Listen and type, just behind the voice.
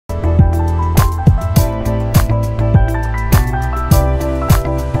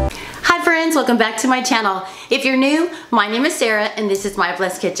welcome back to my channel. If you're new, my name is Sarah and this is My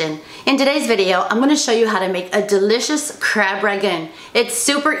Blessed Kitchen. In today's video, I'm going to show you how to make a delicious crab rangoon. It's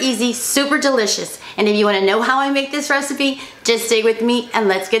super easy, super delicious, and if you want to know how I make this recipe, just stay with me and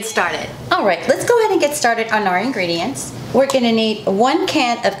let's get started. Alright, let's go ahead and get started on our ingredients. We're going to need 1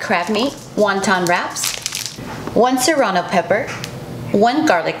 can of crab meat, wonton wraps, 1 serrano pepper, 1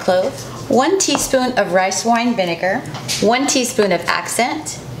 garlic clove, 1 teaspoon of rice wine vinegar, 1 teaspoon of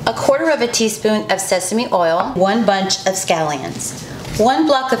accent, 1/4 teaspoon of sesame oil, 1 bunch of scallions, 1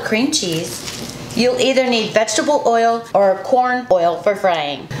 block of cream cheese. You'll either need vegetable oil or corn oil for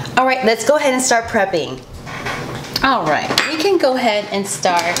frying. Alright, let's go ahead and start prepping. Alright, we can go ahead and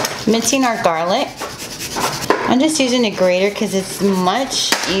start mincing our garlic. I'm just using a grater because it's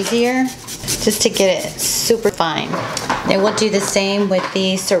much easier just to get it super fine. Then we'll do the same with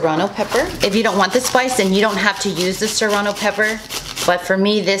the serrano pepper. If you don't want the spice, then you don't have to use the serrano pepper. But for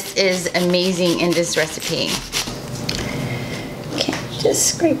me, this is amazing in this recipe. Okay, just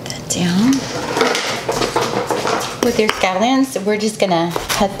scrape that down. With your scallions, we're just gonna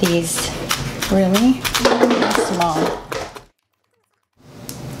cut these really small.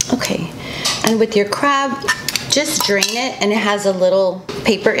 Okay, and with your crab, just drain it, and it has a little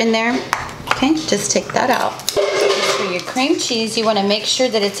paper in there. Okay, just take that out. For your cream cheese, you want to make sure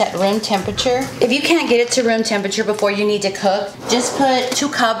that it's at room temperature. If you can't get it to room temperature before you need to cook, just put 2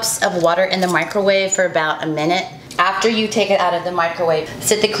 cups of water in the microwave for about a minute. After you take it out of the microwave,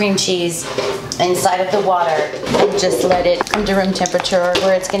 set the cream cheese inside of the water and just let it come to room temperature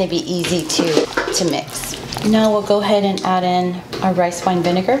where it's going to be easy to mix. Now we'll go ahead and add in our rice wine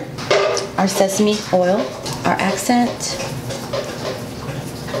vinegar, our sesame oil, our accent,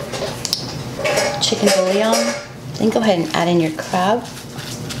 chicken bouillon. Then go ahead and add in your crab.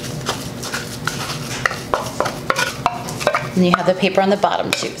 And you have the paper on the bottom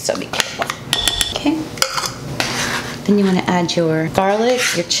too, so be careful. Okay. Then you want to add your garlic,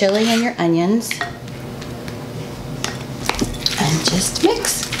 your chili, and your onions. And just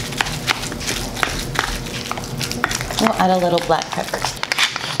mix. We'll add a little black pepper.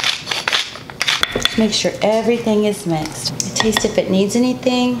 Make sure everything is mixed. Taste if it needs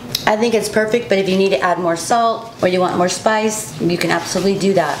anything. I think it's perfect, but if you need to add more salt or you want more spice, you can absolutely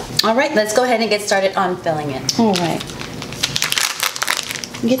do that. All right, let's go ahead and get started on filling it. All right.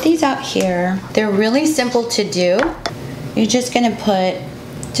 Get these out here. They're really simple to do. You're just gonna put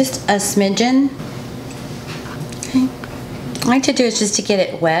just a smidgen. Okay. What I like to do is just to get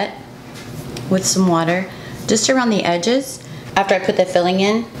it wet with some water, just around the edges after I put the filling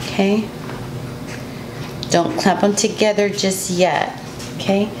in, okay? Don't clamp them together just yet,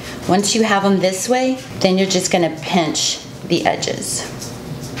 okay? Once you have them this way, then you're just gonna pinch the edges.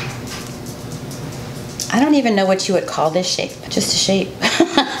 I don't even know what you would call this shape, just a shape.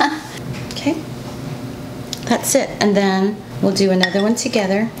 Okay, that's it. And then we'll do another one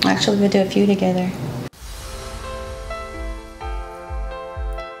together. Actually, we'll do a few together.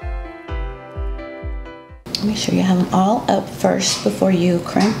 Make sure you have them all up first before you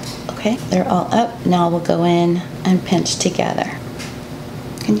crimp. Okay, they're all up. Now we'll go in and pinch together.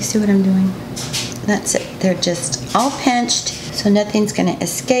 Can you see what I'm doing? That's it. They're just all pinched, so nothing's gonna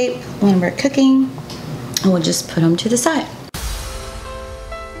escape when we're cooking. And we'll just put them to the side.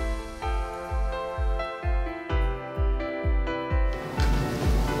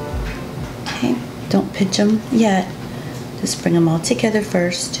 Okay, don't pinch them yet. Just bring them all together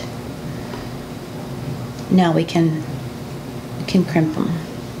first. Now we can crimp them.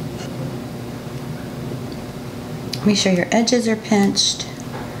 Make sure your edges are pinched.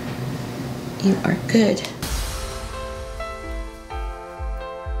 You are good.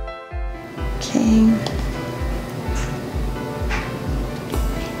 Okay.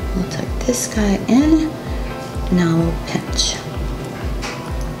 We'll tuck this guy in. Now we'll pinch.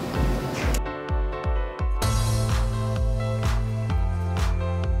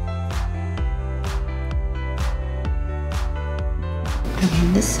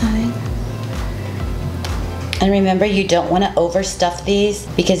 On this side. And remember, you don't want to overstuff these,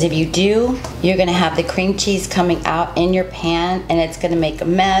 because if you do, you're going to have the cream cheese coming out in your pan and it's going to make a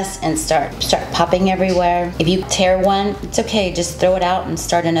mess and start popping everywhere. If you tear one, it's okay, just throw it out and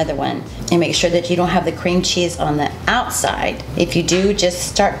start another one. And make sure that you don't have the cream cheese on the outside. If you do, just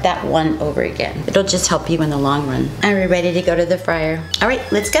start that one over again. It'll just help you in the long run. Are we ready to go to the fryer? All right,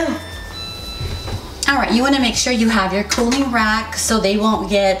 let's go. Alright, you want to make sure you have your cooling rack so they won't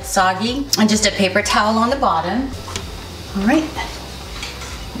get soggy, and just a paper towel on the bottom. Alright,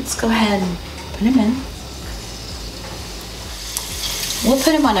 let's go ahead and put them in. We'll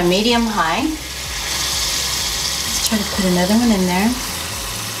put them on a medium high. Let's try to put another one in there.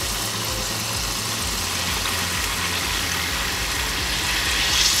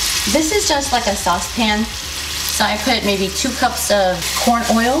 This is just like a saucepan. So I put maybe 2 cups of corn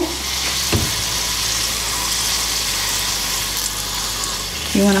oil.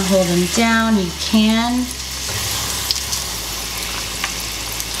 If you want to hold them down, you can.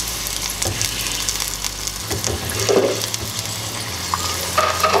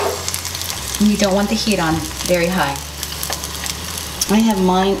 You don't want the heat on very high. I have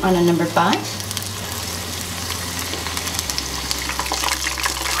mine on a number 5.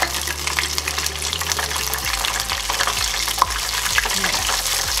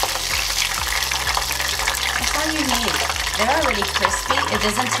 That's all you need. They're already crispy. It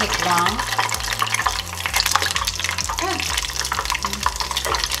doesn't take long.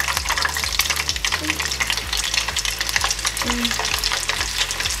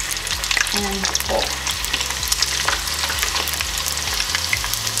 And 4.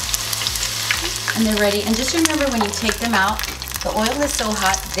 And they're ready. And just remember, when you take them out, the oil is so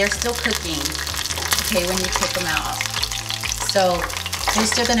hot, they're still cooking, okay, when you take them out. So they're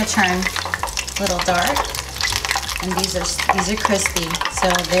still gonna turn a little dark. And these are crispy, so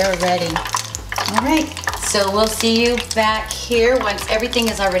they're ready. All right, so we'll see you back here once everything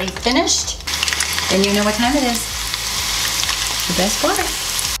is already finished. Then you know what time it is. The best part.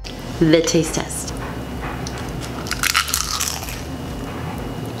 The taste test.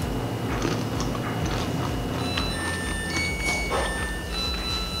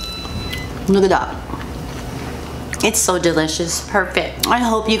 Look at that. It's so delicious. Perfect. I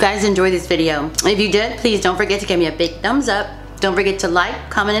hope you guys enjoyed this video. If you did, please don't forget to give me a big thumbs up. Don't forget to like,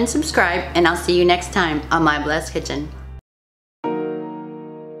 comment, and subscribe. And I'll see you next time on My Blessed Kitchen.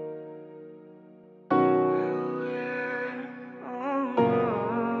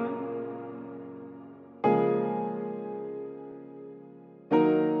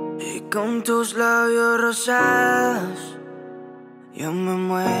 Con tus labios rosados, yo me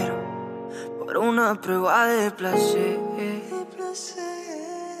muero por una prueba de placer.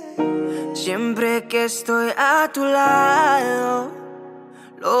 Siempre que estoy a tu lado,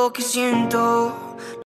 lo que siento